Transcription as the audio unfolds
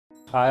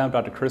Hi, I'm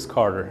Dr. Chris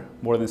Carter.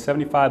 More than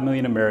 75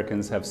 million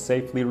Americans have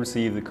safely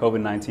received the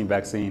COVID-19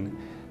 vaccine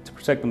to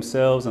protect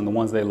themselves and the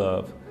ones they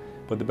love.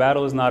 But the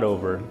battle is not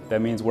over.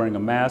 That means wearing a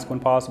mask when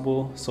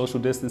possible, social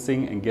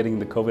distancing, and getting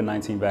the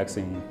COVID-19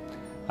 vaccine.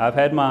 I've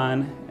had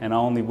mine, and I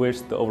only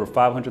wish the over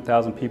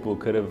 500,000 people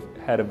could have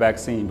had a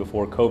vaccine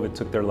before COVID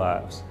took their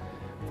lives.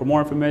 For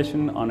more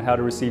information on how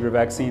to receive your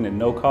vaccine at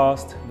no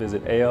cost,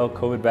 visit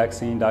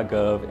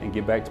alcovidvaccine.gov and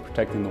get back to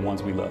protecting the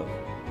ones we love.